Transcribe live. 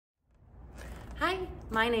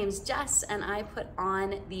My name's Jess, and I put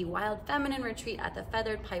on the Wild Feminine Retreat at the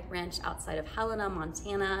Feathered Pipe Ranch outside of Helena,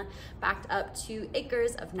 Montana, backed up to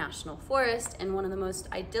acres of national forest in one of the most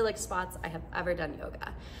idyllic spots I have ever done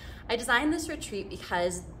yoga. I designed this retreat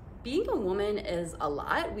because being a woman is a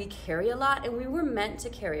lot. We carry a lot, and we were meant to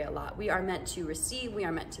carry a lot. We are meant to receive, we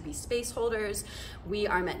are meant to be space holders, we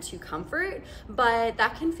are meant to comfort, but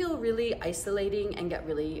that can feel really isolating and get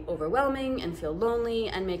really overwhelming and feel lonely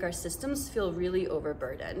and make our systems feel really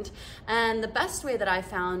overburdened. And the best way that I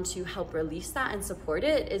found to help release that and support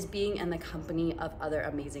it is being in the company of other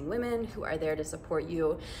amazing women who are there to support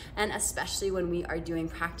you, and especially when we are doing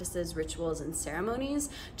practices, rituals, and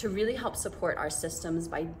ceremonies to really help support our systems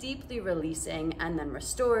by deeply releasing and then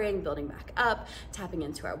restoring, building back up, tapping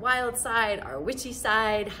into our wild side, our witchy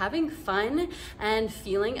side, having fun, and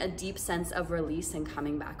feeling a deep sense of release and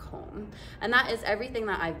coming back home. And that is everything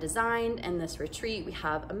that I've designed in this retreat. We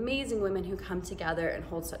have amazing women who come together and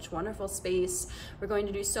hold such wonderful space. We're going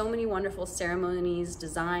to do so many wonderful ceremonies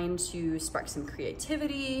designed to spark some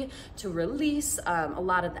creativity, to release a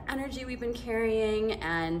lot of the energy we've been carrying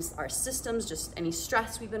and our systems, just any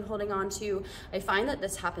stress we've been holding on to. I find that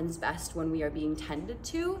this happens best when we are being tended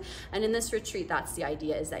to, and in this retreat, that's the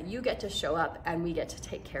idea, is that you get to show up and we get to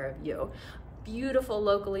take care of you. Beautiful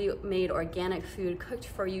locally made organic food cooked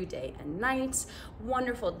for you day and night,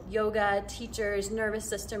 wonderful yoga, teachers, nervous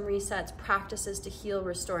system resets, practices to heal,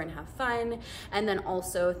 restore, and have fun, and then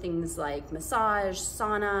also things like massage,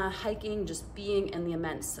 sauna, hiking, just being in the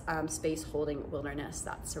immense space holding wilderness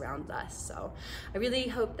that surrounds us. So I really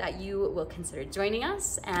hope that you will consider joining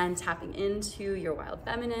us and tapping into your wild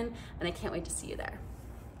feminine, and I can't wait to see you there.